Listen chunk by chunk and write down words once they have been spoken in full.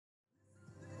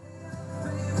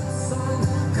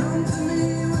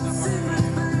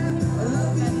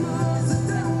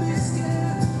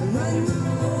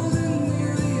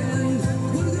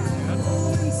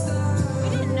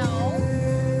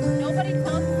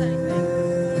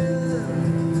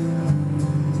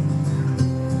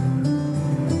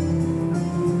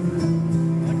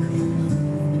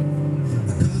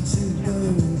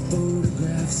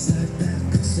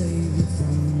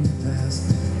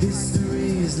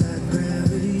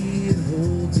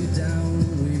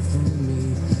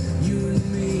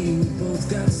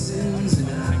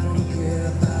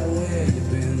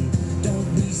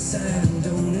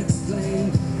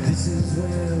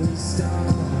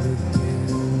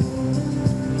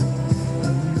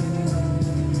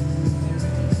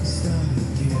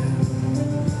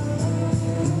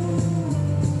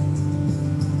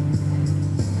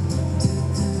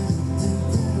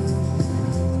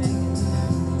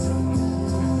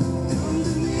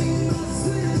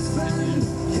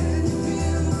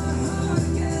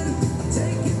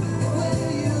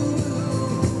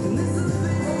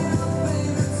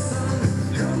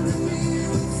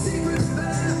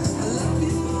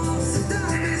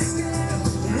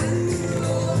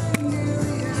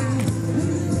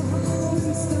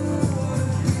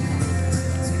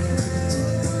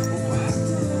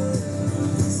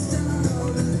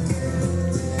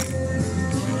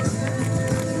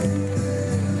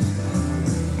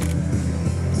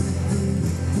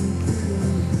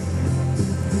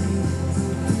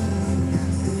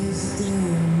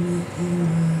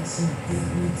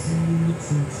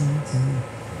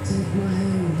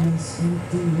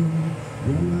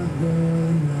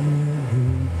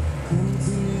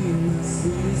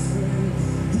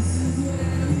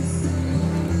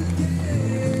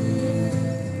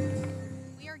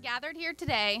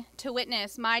today to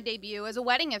witness my debut as a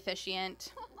wedding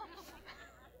officiant.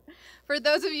 For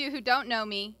those of you who don't know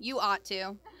me, you ought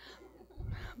to.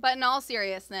 But in all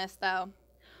seriousness, though,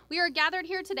 we are gathered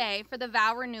here today for the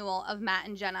vow renewal of Matt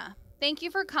and Jenna. Thank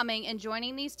you for coming and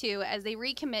joining these two as they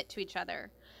recommit to each other,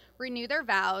 renew their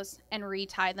vows, and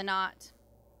retie the knot.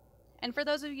 And for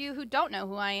those of you who don't know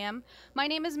who I am, my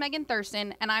name is Megan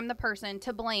Thurston, and I'm the person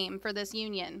to blame for this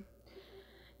union.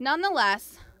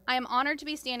 Nonetheless, I am honored to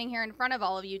be standing here in front of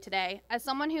all of you today as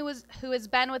someone who has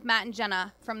been with Matt and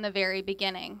Jenna from the very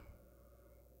beginning.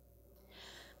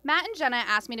 Matt and Jenna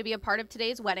asked me to be a part of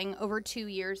today's wedding over 2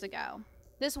 years ago.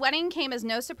 This wedding came as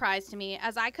no surprise to me,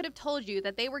 as I could have told you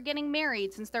that they were getting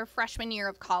married since their freshman year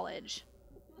of college.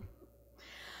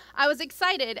 I was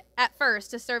excited at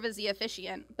first to serve as the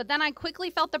officiant, but then I quickly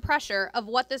felt the pressure of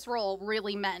what this role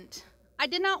really meant. I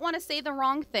did not want to say the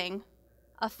wrong thing,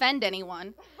 offend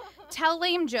anyone, tell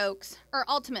lame jokes, or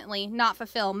ultimately not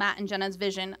fulfill Matt and Jenna's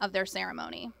vision of their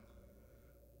ceremony.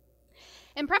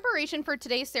 In preparation for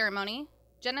today's ceremony,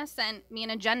 Jenna sent me an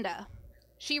agenda.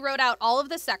 She wrote out all of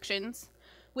the sections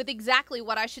with exactly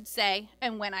what I should say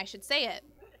and when I should say it.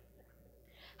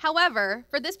 However,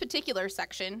 for this particular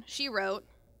section, she wrote,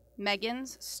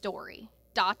 Megan's story, ...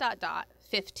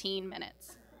 15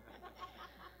 minutes.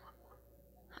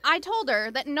 I told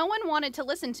her that no one wanted to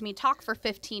listen to me talk for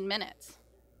 15 minutes.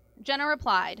 Jenna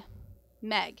replied,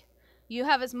 Meg, you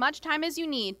have as much time as you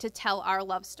need to tell our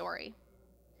love story.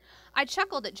 I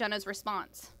chuckled at Jenna's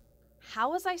response.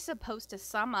 How was I supposed to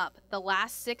sum up the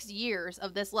last 6 years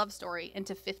of this love story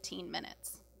into 15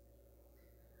 minutes?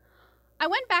 I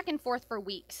went back and forth for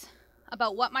weeks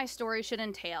about what my story should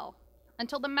entail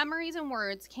until the memories and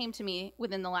words came to me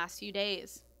within the last few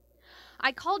days.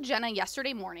 I called Jenna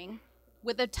yesterday morning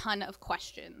with a ton of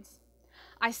questions.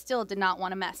 I still did not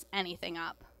want to mess anything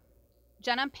up.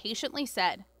 Jenna patiently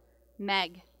said,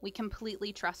 Meg, we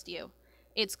completely trust you.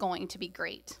 It's going to be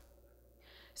great.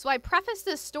 So I prefaced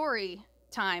this story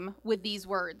time with these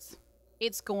words.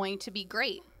 It's going to be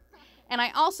great. And I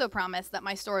also promise that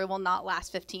my story will not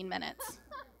last 15 minutes.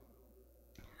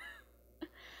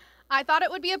 I thought it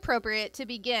would be appropriate to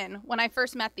begin when I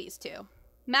first met these two.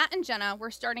 Matt and Jenna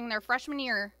were starting their freshman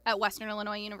year at Western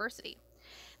Illinois University.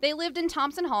 They lived in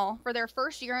Thompson Hall for their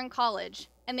first year in college,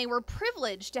 and they were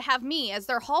privileged to have me as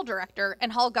their hall director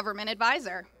and hall government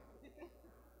advisor.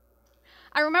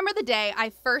 I remember the day I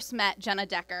first met Jenna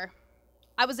Decker.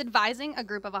 I was advising a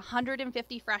group of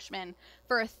 150 freshmen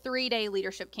for a 3-day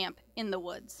leadership camp in the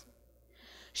woods.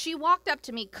 She walked up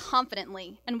to me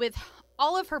confidently and with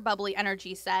all of her bubbly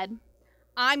energy said,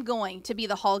 I'm going to be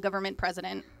the hall government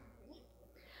president.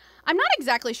 I'm not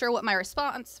exactly sure what my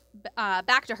response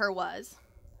back to her was,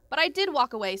 but I did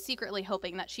walk away secretly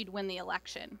hoping that she'd win the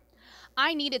election.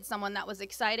 I needed someone that was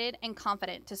excited and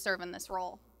confident to serve in this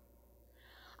role.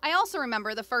 I also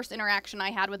remember the first interaction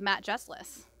I had with Matt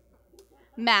Jessless.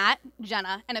 Matt,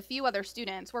 Jenna, and a few other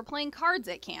students were playing cards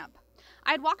at camp.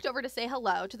 I had walked over to say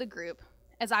hello to the group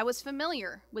as I was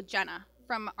familiar with Jenna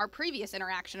from our previous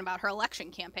interaction about her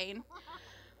election campaign.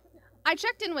 I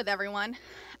checked in with everyone,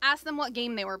 asked them what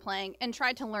game they were playing, and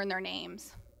tried to learn their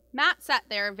names. Matt sat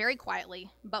there very quietly,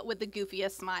 but with the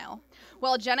goofiest smile,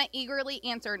 while Jenna eagerly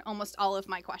answered almost all of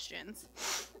my questions.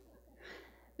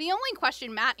 The only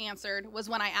question Matt answered was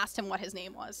when I asked him what his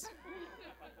name was.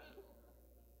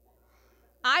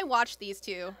 I watched these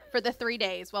two for the 3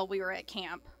 days while we were at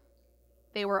camp.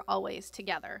 They were always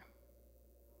together.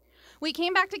 We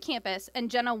came back to campus and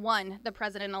Jenna won the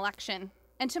president election.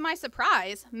 And to my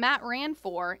surprise, Matt ran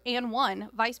for and won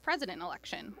vice president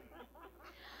election.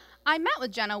 I met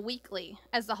with Jenna weekly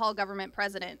as the hall government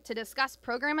president to discuss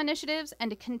program initiatives and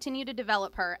to continue to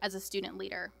develop her as a student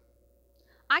leader.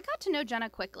 I got to know Jenna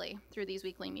quickly through these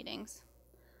weekly meetings.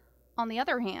 On the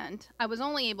other hand, I was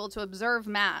only able to observe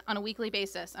Matt on a weekly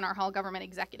basis in our hall government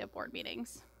executive board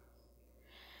meetings.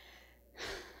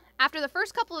 After the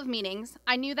first couple of meetings,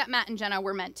 I knew that Matt and Jenna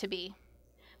were meant to be.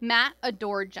 Matt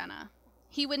adored Jenna.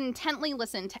 He would intently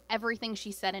listen to everything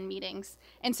she said in meetings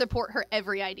and support her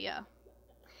every idea.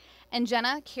 And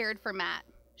Jenna cared for Matt.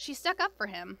 She stuck up for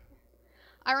him.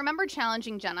 I remember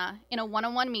challenging Jenna in a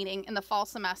one-on-one meeting in the fall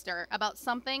semester about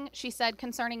something she said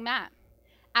concerning Matt.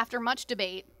 After much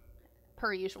debate,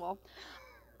 per usual,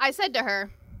 I said to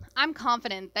her, I'm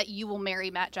confident that you will marry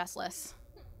Matt Jessless.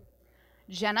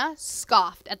 Jenna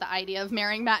scoffed at the idea of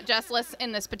marrying Matt Jessless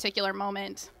in this particular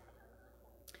moment.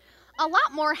 A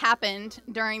lot more happened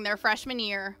during their freshman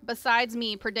year besides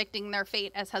me predicting their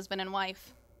fate as husband and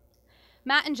wife.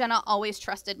 Matt and Jenna always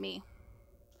trusted me.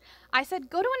 I said,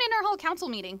 go to an inter-hall council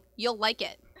meeting. You'll like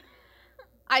it.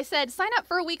 I said, sign up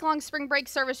for a week-long spring break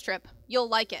service trip. You'll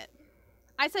like it.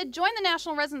 I said, join the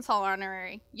National Residence Hall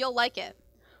Honorary. You'll like it.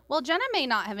 While Jenna may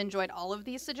not have enjoyed all of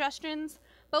these suggestions,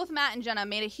 both Matt and Jenna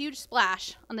made a huge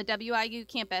splash on the WIU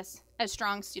campus as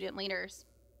strong student leaders.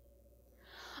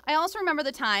 I also remember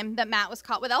the time that Matt was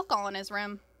caught with alcohol in his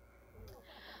room.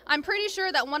 I'm pretty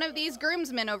sure that one of these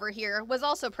groomsmen over here was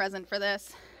also present for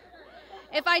this.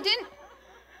 If I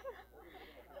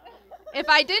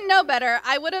didn't know better,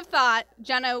 I would have thought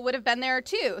Jenna would have been there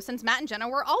too, since Matt and Jenna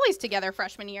were always together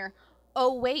freshman year.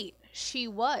 Oh wait, she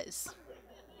was.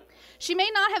 She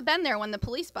may not have been there when the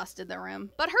police busted the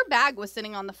room, but her bag was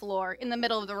sitting on the floor in the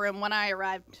middle of the room when I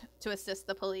arrived to assist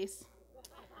the police.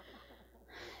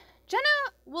 Jenna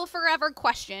will forever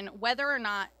question whether or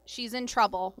not she's in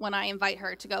trouble when I invite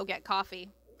her to go get coffee.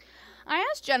 I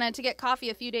asked Jenna to get coffee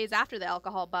a few days after the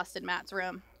alcohol busted Matt's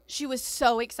room. She was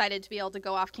so excited to be able to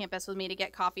go off campus with me to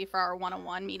get coffee for our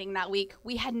one-on-one meeting that week.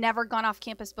 We had never gone off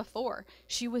campus before.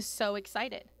 She was so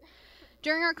excited.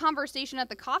 During our conversation at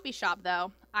the coffee shop,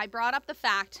 though, I brought up the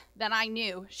fact that I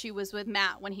knew she was with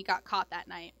Matt when he got caught that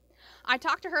night. I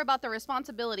talked to her about the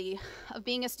responsibility of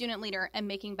being a student leader and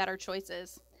making better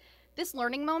choices. This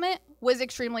learning moment was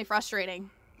extremely frustrating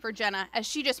for Jenna, as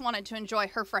she just wanted to enjoy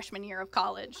her freshman year of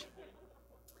college.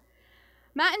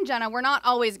 Matt and Jenna were not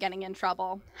always getting in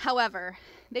trouble. However,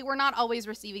 they were not always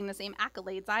receiving the same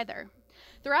accolades either.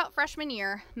 Throughout freshman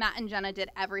year, Matt and Jenna did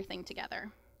everything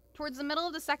together. Towards the middle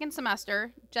of the second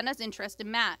semester, Jenna's interest in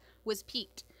Matt was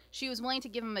piqued. She was willing to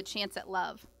give him a chance at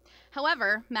love.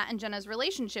 However, Matt and Jenna's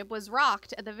relationship was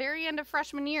rocked at the very end of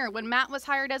freshman year when Matt was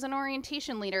hired as an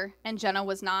orientation leader and Jenna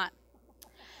was not.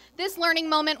 This learning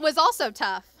moment was also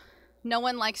tough. No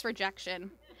one likes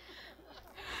rejection.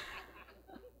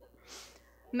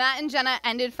 Matt and Jenna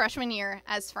ended freshman year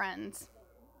as friends.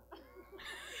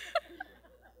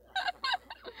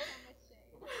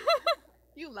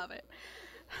 You love it.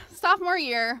 Sophomore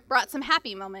year brought some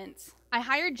happy moments. I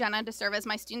hired Jenna to serve as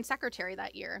my student secretary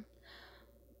that year.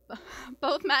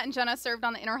 Both Matt and Jenna served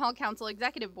on the Interhall Council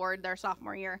Executive Board their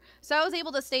sophomore year, so I was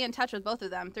able to stay in touch with both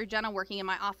of them through Jenna working in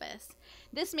my office.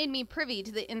 This made me privy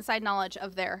to the inside knowledge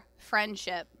of their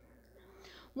friendship.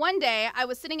 One day, I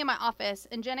was sitting in my office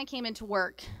and Jenna came into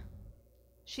work.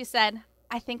 She said,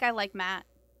 "I think I like Matt."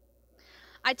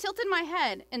 I tilted my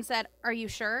head and said, "Are you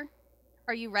sure?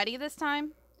 Are you ready this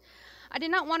time?" I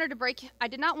did not want her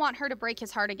to break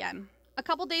his heart again. A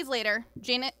couple days later,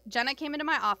 Jenna came into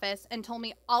my office and told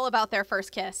me all about their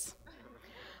first kiss.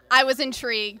 I was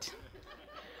intrigued.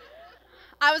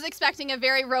 I was expecting a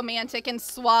very romantic and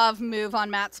suave move on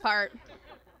Matt's part.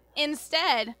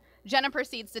 Instead, Jenna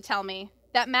proceeds to tell me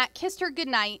that Matt kissed her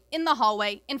goodnight in the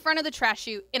hallway in front of the trash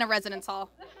chute in a residence hall.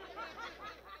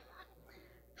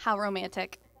 How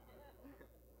romantic.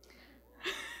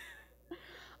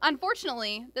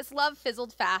 Unfortunately, this love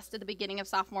fizzled fast at the beginning of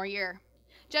sophomore year.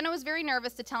 Jenna was very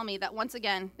nervous to tell me that once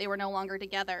again, they were no longer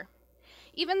together.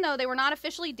 Even though they were not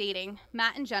officially dating,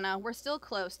 Matt and Jenna were still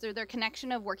close through their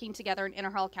connection of working together in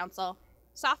Interhall Council.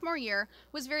 Sophomore year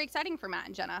was very exciting for Matt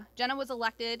and Jenna. Jenna was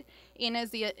elected in as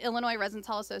the Illinois Residence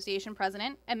Hall Association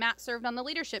president, and Matt served on the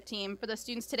leadership team for the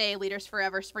Students Today, Leaders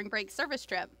Forever spring break service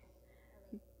trip.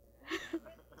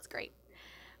 That's great.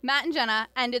 Matt and Jenna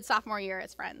ended sophomore year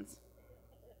as friends.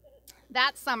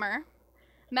 That summer,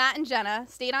 Matt and Jenna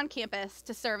stayed on campus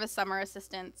to serve as summer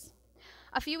assistants.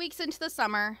 A few weeks into the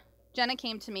summer, Jenna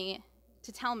came to me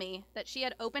to tell me that she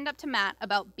had opened up to Matt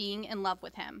about being in love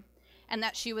with him and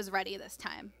that she was ready this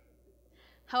time.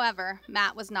 However,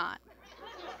 Matt was not.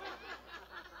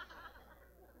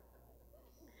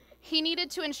 He needed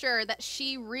to ensure that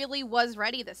she really was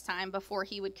ready this time before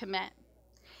he would commit.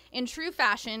 In true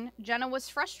fashion, Jenna was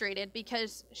frustrated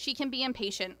because she can be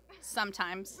impatient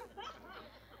sometimes.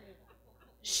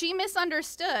 She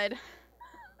understood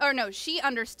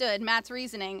Matt's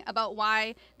reasoning about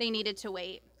why they needed to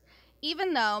wait.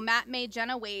 Even though Matt made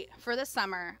Jenna wait for the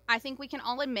summer, I think we can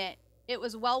all admit it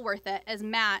was well worth it, as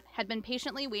Matt had been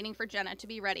patiently waiting for Jenna to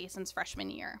be ready since freshman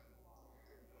year.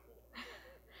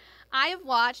 I have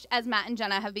watched as Matt and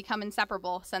Jenna have become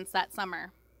inseparable since that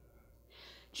summer.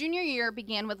 Junior year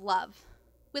began with love.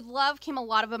 With love came a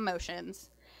lot of emotions.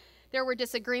 There were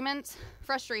disagreements,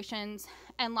 frustrations,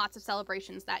 and lots of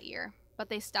celebrations that year, but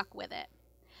they stuck with it.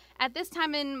 At this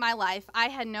time in my life, I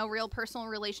had no real personal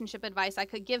relationship advice I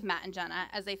could give Matt and Jenna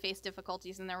as they faced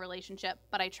difficulties in their relationship,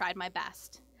 but I tried my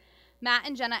best. Matt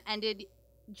and Jenna ended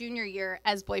junior year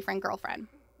as boyfriend-girlfriend.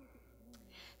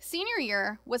 Senior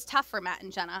year was tough for Matt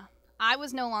and Jenna. I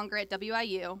was no longer at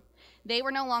WIU. They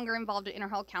were no longer involved at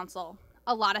Interhall Council.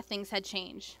 A lot of things had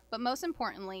changed, but most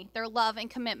importantly, their love and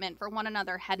commitment for one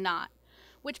another had not,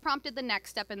 which prompted the next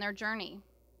step in their journey.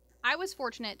 I was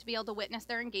fortunate to be able to witness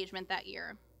their engagement that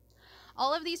year.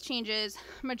 All of these changes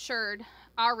matured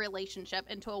our relationship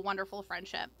into a wonderful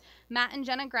friendship. Matt and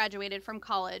Jenna graduated from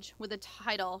college with the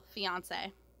title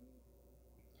fiancé.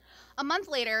 A month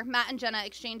later, Matt and Jenna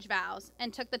exchanged vows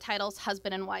and took the titles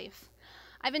husband and wife.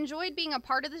 I've enjoyed being a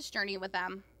part of this journey with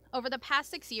them. Over the past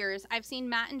 6 years, I've seen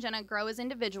Matt and Jenna grow as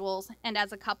individuals and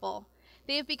as a couple.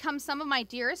 They have become some of my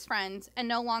dearest friends and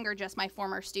no longer just my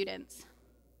former students.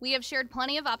 We have shared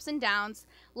plenty of ups and downs,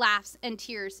 laughs, and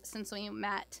tears since we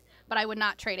met, but I would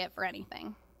not trade it for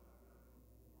anything.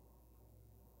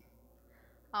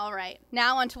 All right,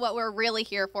 now on to what we're really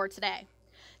here for today.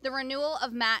 The renewal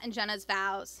of Matt and Jenna's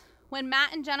vows. When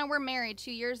Matt and Jenna were married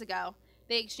 2 years ago,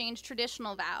 they exchanged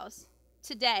traditional vows.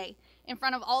 Today, in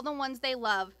front of all the ones they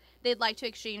love, they'd like to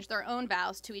exchange their own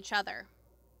vows to each other.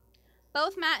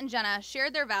 Both Matt and Jenna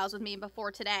shared their vows with me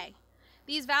before today.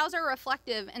 These vows are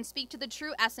reflective and speak to the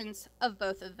true essence of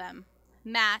both of them.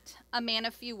 Matt, a man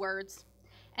of few words,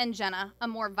 and Jenna, a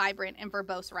more vibrant and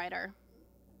verbose writer.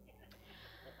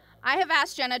 I have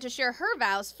asked Jenna to share her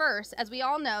vows first, as we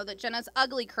all know that Jenna's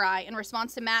ugly cry in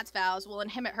response to Matt's vows will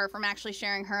inhibit her from actually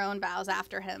sharing her own vows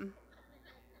after him.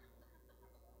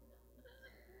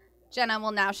 Jenna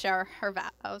will now share her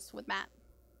vows with Matt.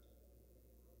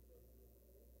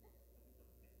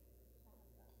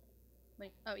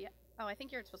 Wait, oh yeah. Oh, I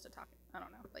think you're supposed to talk. I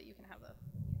don't know, but you can have the...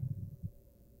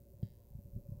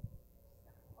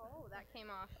 Oh, that came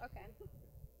off. Okay.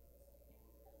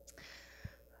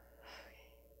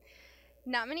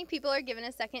 Not many people are given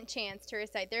a second chance to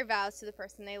recite their vows to the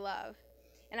person they love,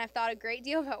 and I've thought a great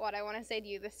deal about what I want to say to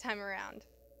you this time around.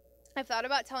 I've thought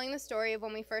about telling the story of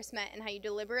when we first met and how you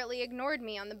deliberately ignored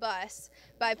me on the bus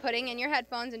by putting in your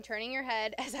headphones and turning your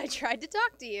head as I tried to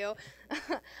talk to you.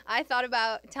 I thought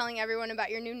about telling everyone about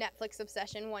your new Netflix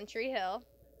obsession, One Tree Hill.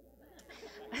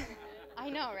 I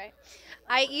know, right?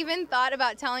 I even thought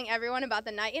about telling everyone about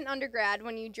the night in undergrad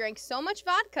when you drank so much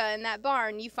vodka in that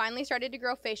barn you finally started to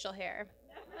grow facial hair.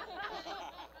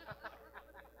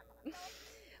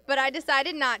 But I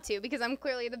decided not to because I'm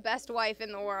clearly the best wife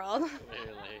in the world.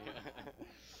 Clearly.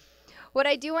 What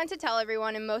I do want to tell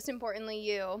everyone, and most importantly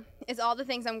you, is all the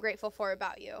things I'm grateful for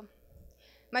about you.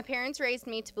 My parents raised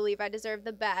me to believe I deserve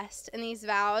the best, and these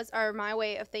vows are my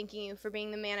way of thanking you for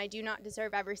being the man I do not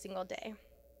deserve every single day.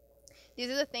 These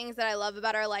are the things that I love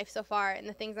about our life so far and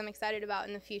the things I'm excited about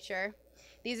in the future.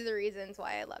 These are the reasons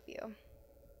why I love you.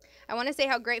 I want to say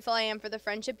how grateful I am for the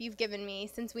friendship you've given me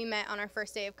since we met on our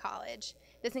first day of college.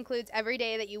 This includes every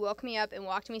day that you woke me up and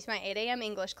walked me to my 8 a.m.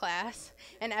 English class,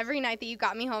 and every night that you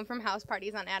got me home from house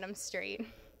parties on Adams Street.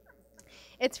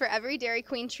 It's for every Dairy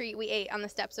Queen treat we ate on the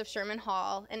steps of Sherman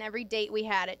Hall and every date we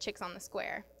had at Chicks on the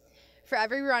Square. For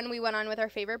every run we went on with our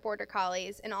favorite border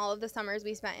collies and all of the summers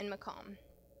we spent in Macomb.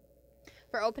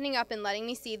 For opening up and letting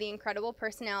me see the incredible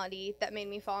personality that made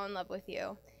me fall in love with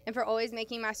you, and for always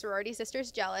making my sorority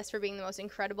sisters jealous for being the most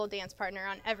incredible dance partner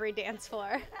on every dance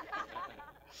floor.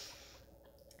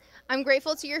 I'm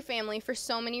grateful to your family for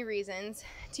so many reasons,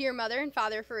 to your mother and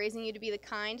father for raising you to be the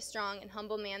kind, strong, and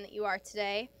humble man that you are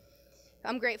today.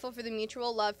 I'm grateful for the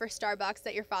mutual love for Starbucks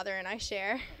that your father and I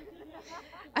share.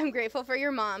 I'm grateful for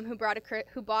your mom who bought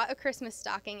a Christmas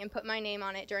stocking and put my name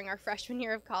on it during our freshman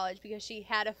year of college because she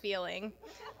had a feeling.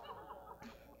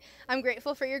 I'm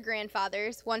grateful for your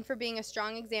grandfathers, one for being a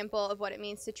strong example of what it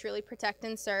means to truly protect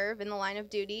and serve in the line of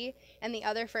duty, and the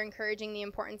other for encouraging the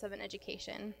importance of an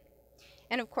education.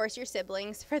 And of course your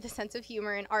siblings for the sense of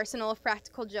humor and arsenal of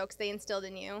practical jokes they instilled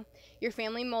in you. Your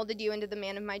family molded you into the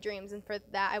man of my dreams, and for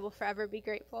that I will forever be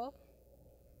grateful.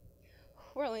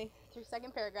 We're only through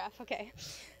second paragraph, okay.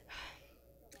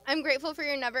 I'm grateful for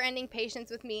your never-ending patience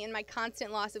with me and my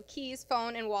constant loss of keys,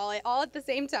 phone, and wallet all at the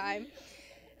same time.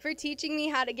 For teaching me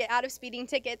how to get out of speeding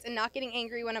tickets and not getting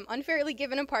angry when I'm unfairly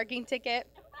given a parking ticket.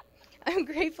 I'm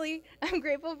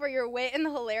grateful for your wit and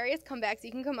the hilarious comebacks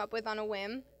you can come up with on a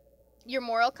whim. Your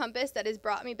moral compass that has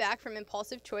brought me back from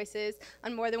impulsive choices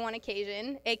on more than one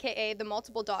occasion, aka the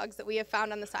multiple dogs that we have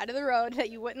found on the side of the road that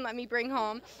you wouldn't let me bring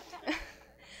home.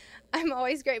 I'm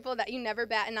always grateful that you never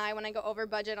bat an eye when I go over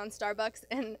budget on Starbucks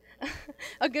and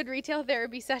a good retail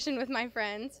therapy session with my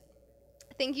friends.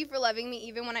 Thank you for loving me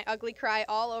even when I ugly cry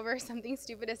all over something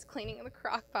stupid as cleaning the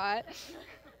crock pot.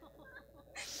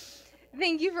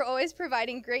 Thank you for always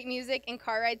providing great music and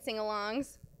car ride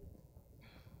sing-alongs.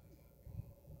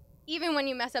 Even when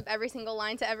you mess up every single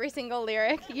line to every single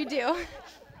lyric, you do.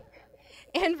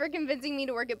 And for convincing me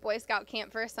to work at Boy Scout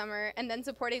camp for a summer and then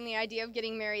supporting the idea of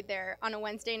getting married there on a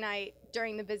Wednesday night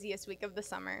during the busiest week of the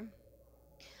summer.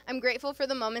 I'm grateful for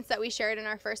the moments that we shared in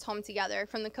our first home together,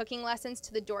 from the cooking lessons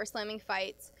to the door slamming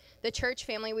fights, the church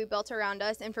family we built around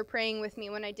us, and for praying with me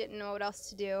when I didn't know what else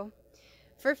to do,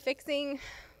 for fixing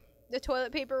the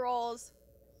toilet paper rolls,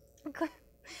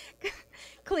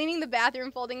 cleaning the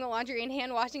bathroom, folding the laundry, and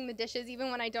hand washing the dishes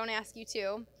even when I don't ask you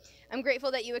to. I'm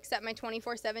grateful that you accept my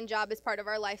 24/7 job as part of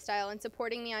our lifestyle and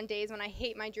supporting me on days when I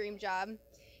hate my dream job.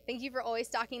 Thank you for always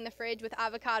stocking the fridge with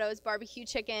avocados, barbecue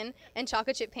chicken, and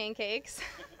chocolate chip pancakes.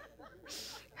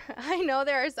 I know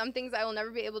there are some things I will never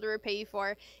be able to repay you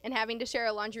for, and having to share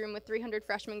a laundry room with 300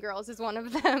 freshman girls is one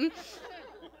of them.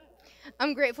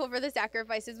 I'm grateful for the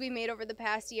sacrifices we made over the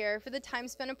past year, for the time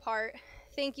spent apart.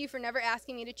 Thank you for never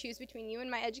asking me to choose between you and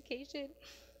my education.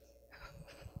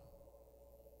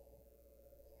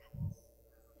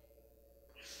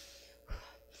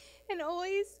 And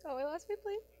always, I lost my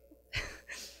place.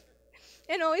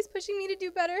 And always pushing me to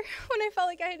do better when I felt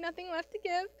like I had nothing left to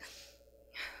give.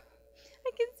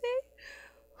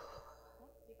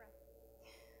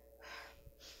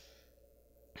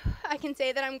 I can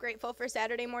say that I'm grateful for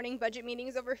Saturday morning budget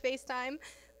meetings over FaceTime,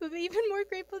 but even more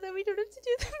grateful that we don't have to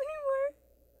do them anymore.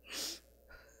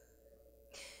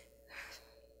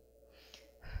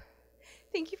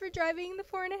 Thank you for driving the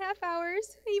 4.5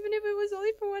 hours, even if it was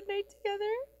only for one night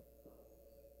together.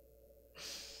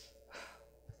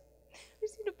 I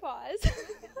just need to pause.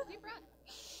 Deep breath.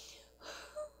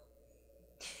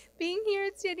 Being here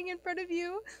and standing in front of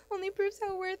you only proves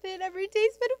how worth it every day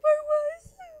spent apart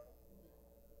was.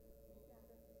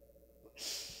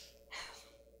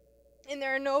 And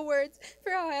there are no words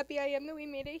for how happy I am that we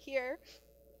made it here.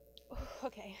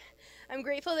 Okay. I'm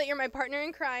grateful that you're my partner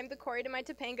in crime, the Corey to my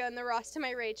Topanga and the Ross to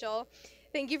my Rachel.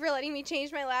 Thank you for letting me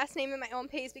change my last name at my own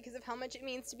pace because of how much it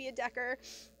means to be a Decker.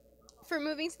 For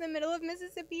moving to the middle of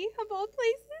Mississippi, of all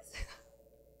places.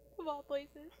 Of all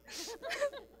places.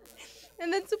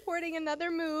 And then supporting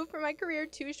another move for my career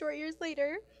 2 short years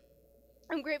later.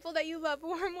 I'm grateful that you love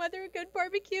warm weather, good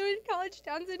barbecue, and college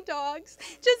towns and dogs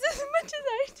just as much as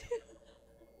I do.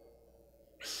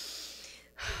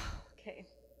 Okay.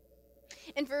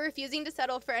 And for refusing to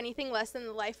settle for anything less than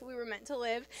the life we were meant to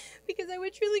live, because I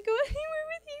would truly go anywhere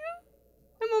with you.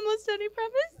 I'm almost done, I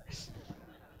promise.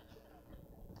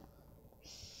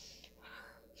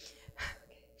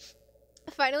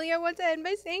 Finally, I want to end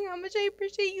by saying how much I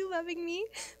appreciate you loving me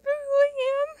for who I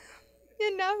am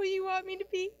and not who you want me to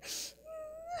be.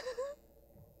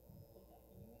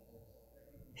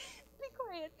 Be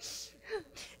quiet.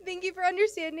 Thank you for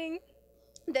understanding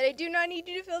that I do not need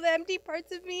you to fill the empty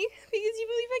parts of me because you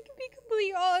believe I can be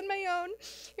complete all on my own.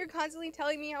 You're constantly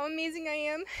telling me how amazing I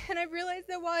am, and I've realized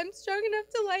that while I'm strong enough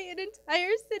to light an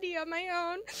entire city on my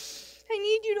own, I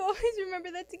need you to always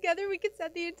remember that together we could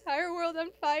set the entire world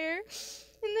on fire.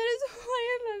 And that is why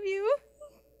I love you.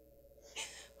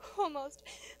 Almost.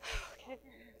 Okay.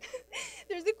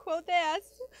 There's a quote that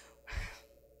asks,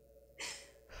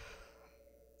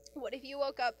 what if you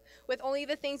woke up with only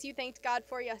the things you thanked God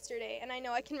for yesterday? And I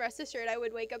know I can rest assured I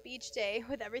would wake up each day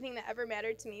with everything that ever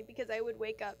mattered to me because I would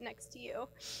wake up next to you.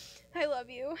 I love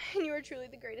you, and you are truly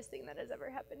the greatest thing that has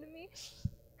ever happened to me.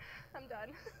 I'm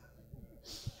done.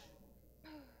 I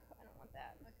don't want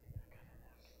that.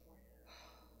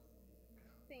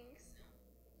 Thanks.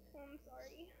 I'm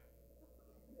sorry.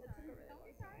 That took a really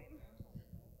long time.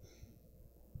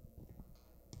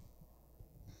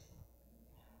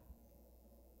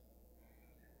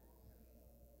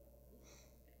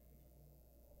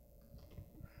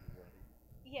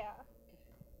 Yeah.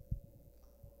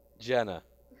 Jenna.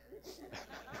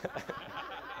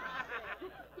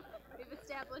 We've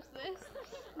established this.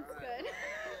 It's good.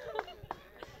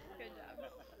 Good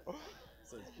job.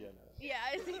 So it's Jenna. Yeah,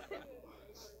 I see.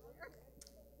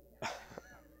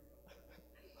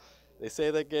 They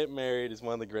say that getting married is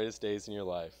one of the greatest days in your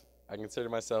life. I consider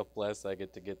myself blessed I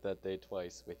get to get that day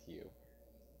twice with you.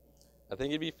 I think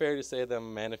it'd be fair to say that I'm a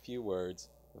man of few words,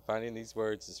 but finding these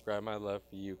words to describe my love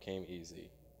for you came easy.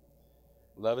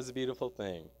 Love is a beautiful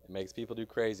thing. It makes people do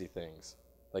crazy things,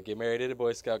 like get married at a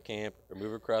Boy Scout camp or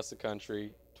move across the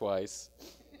country twice.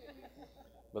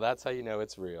 But that's how you know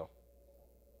it's real.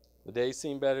 The days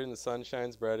seem better and the sun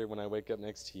shines brighter when I wake up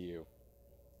next to you.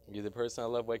 You're the person I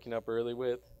love waking up early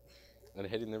with and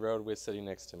hitting the road with sitting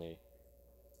next to me.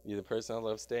 You're the person I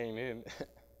love staying in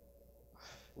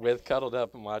with cuddled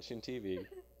up and watching TV.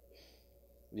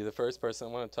 You're the first person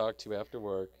I want to talk to after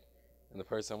work and the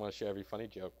person I want to share every funny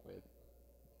joke with.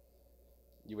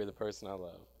 You are the person I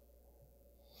love.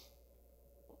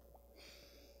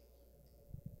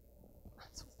 I'm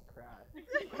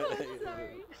supposed to cry.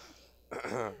 Sorry.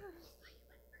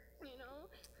 You know?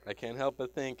 I can't help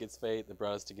but think it's fate that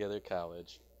brought us together at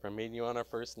college. From meeting you on our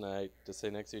first night to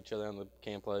sit next to each other on the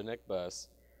Camp Leatherneck bus,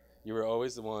 You were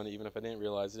always the one, even if I didn't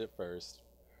realize it at first.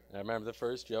 And I remember the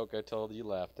first joke I told you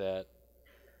laughed at.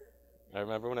 I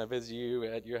remember when I visited you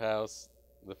at your house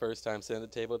the first time, sitting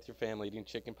at the table with your family, eating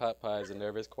chicken pot pie as a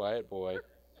nervous, quiet boy.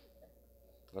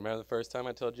 I remember the first time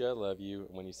I told you I love you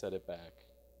and when you said it back.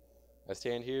 I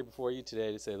stand here before you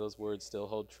today to say those words still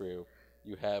hold true.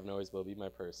 You have and always will be my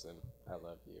person. I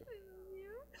love you.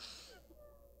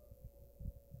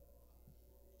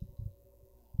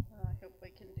 I hope we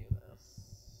can do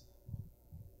this.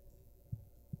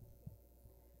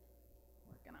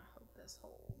 We're gonna hope this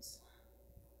holds.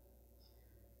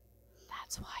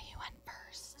 That's why you went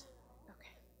first.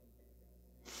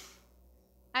 Okay.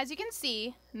 As you can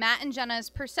see, Matt and Jenna's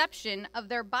perception of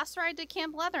their bus ride to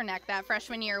Camp Leatherneck that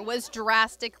freshman year was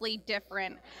drastically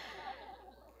different.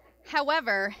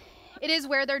 However, it is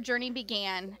where their journey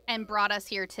began and brought us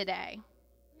here today.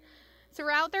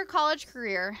 Throughout their college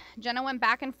career, Jenna went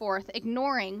back and forth,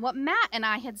 ignoring what Matt and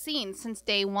I had seen since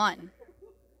day one.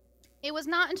 It was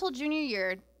not until junior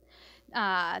year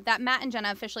that Matt and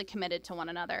Jenna officially committed to one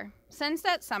another. Since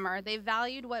that summer, they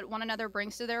valued what one another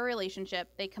brings to their relationship.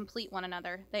 They complete one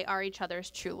another. They are each other's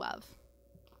true love.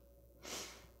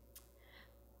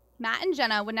 Matt and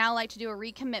Jenna would now like to do a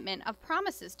recommitment of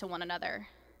promises to one another.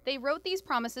 They wrote these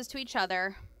promises to each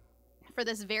other for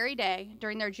this very day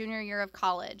during their junior year of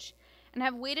college and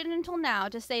have waited until now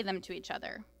to say them to each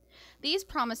other. These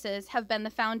promises have been the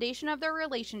foundation of their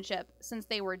relationship since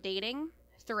they were dating,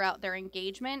 throughout their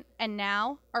engagement, and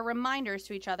now are reminders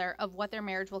to each other of what their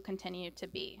marriage will continue to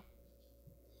be.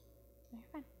 You're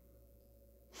fine.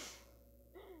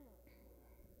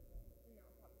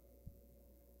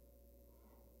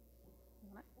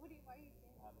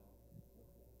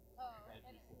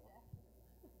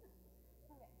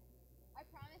 I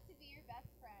promise to be your best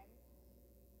friend.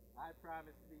 I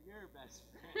promise to be your best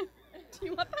friend. Do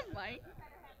you want the mic?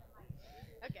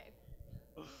 Okay.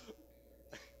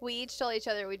 We each told each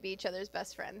other we'd be each other's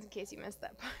best friends in case you missed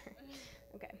that part.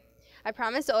 Okay. I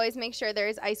promise to always make sure there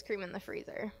is ice cream in the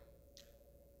freezer.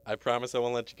 I promise I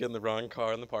won't let you get in the wrong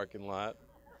car in the parking lot.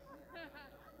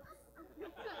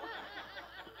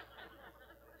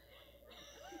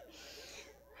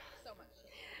 So much.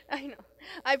 I know.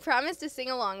 I promise to sing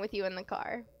along with you in the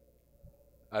car.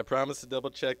 I promise to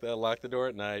double check that I lock the door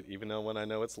at night, even though when I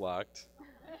know it's locked.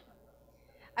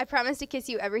 I promise to kiss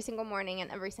you every single morning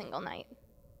and every single night.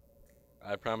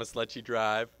 I promise to let you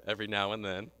drive every now and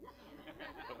then.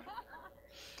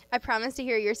 I promise to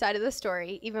hear your side of the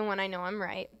story, even when I know I'm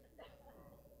right.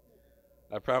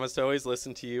 I promise to always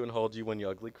listen to you and hold you when you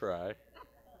ugly cry.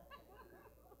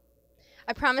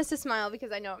 I promise to smile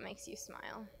because I know it makes you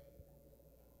smile.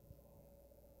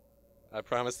 I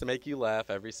promise to make you laugh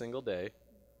every single day.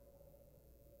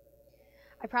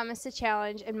 I promise to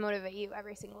challenge and motivate you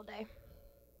every single day.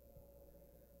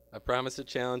 I promise to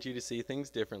challenge you to see things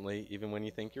differently, even when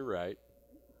you think you're right.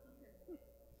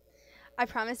 I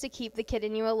promise to keep the kid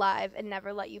in you alive and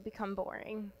never let you become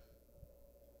boring.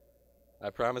 I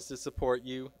promise to support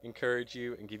you, encourage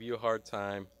you, and give you a hard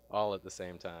time, all at the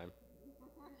same time.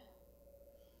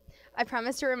 I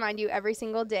promise to remind you every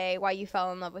single day why you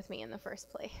fell in love with me in the first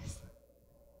place.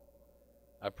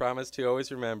 I promise to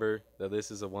always remember that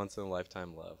this is a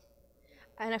once-in-a-lifetime love.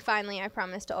 And finally, I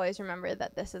promise to always remember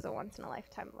that this is a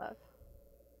once-in-a-lifetime love.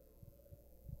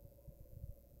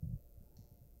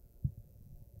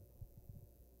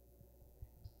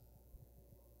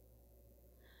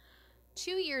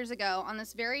 Two years ago, on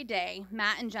this very day,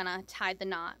 Matt and Jenna tied the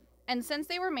knot. And since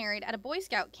they were married at a Boy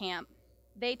Scout camp,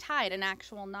 they tied an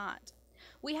actual knot.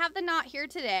 We have the knot here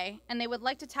today, and they would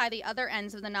like to tie the other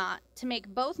ends of the knot to make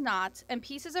both knots and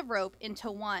pieces of rope into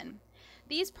one.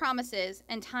 These promises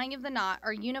and tying of the knot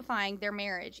are unifying their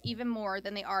marriage even more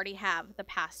than they already have the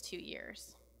past 2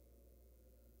 years.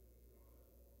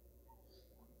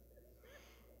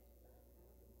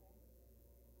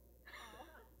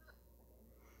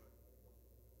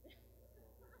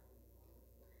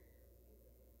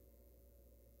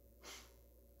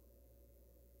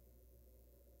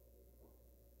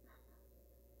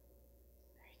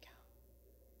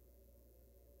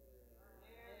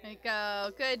 There you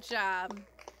go. Good job.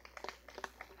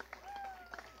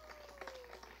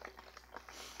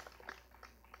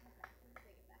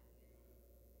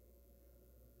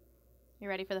 You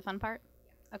ready for the fun part?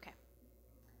 Okay.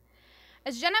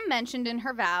 As Jenna mentioned in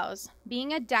her vows,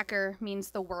 being a Decker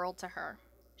means the world to her.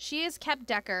 She has kept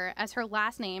Decker as her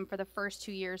last name for the first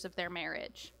 2 years of their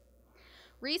marriage.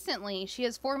 Recently, she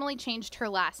has formally changed her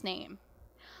last name.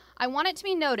 I want it to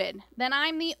be noted that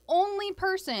I'm the only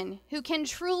person who can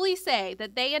truly say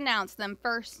that they announced them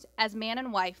first as man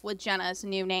and wife with Jenna's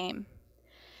new name.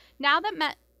 Now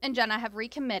that and Jenna have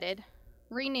recommitted,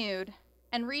 renewed,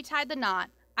 and retied the knot,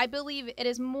 I believe it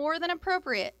is more than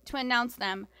appropriate to announce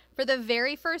them for the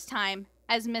very first time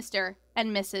as Mr.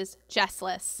 and Mrs.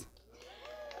 Jessless.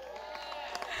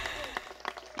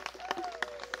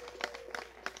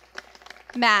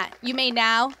 Matt, you may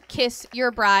now kiss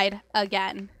your bride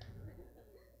again.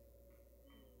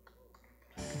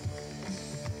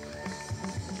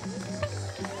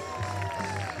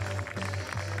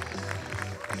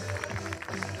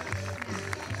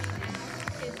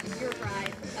 Kiss your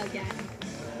bride again.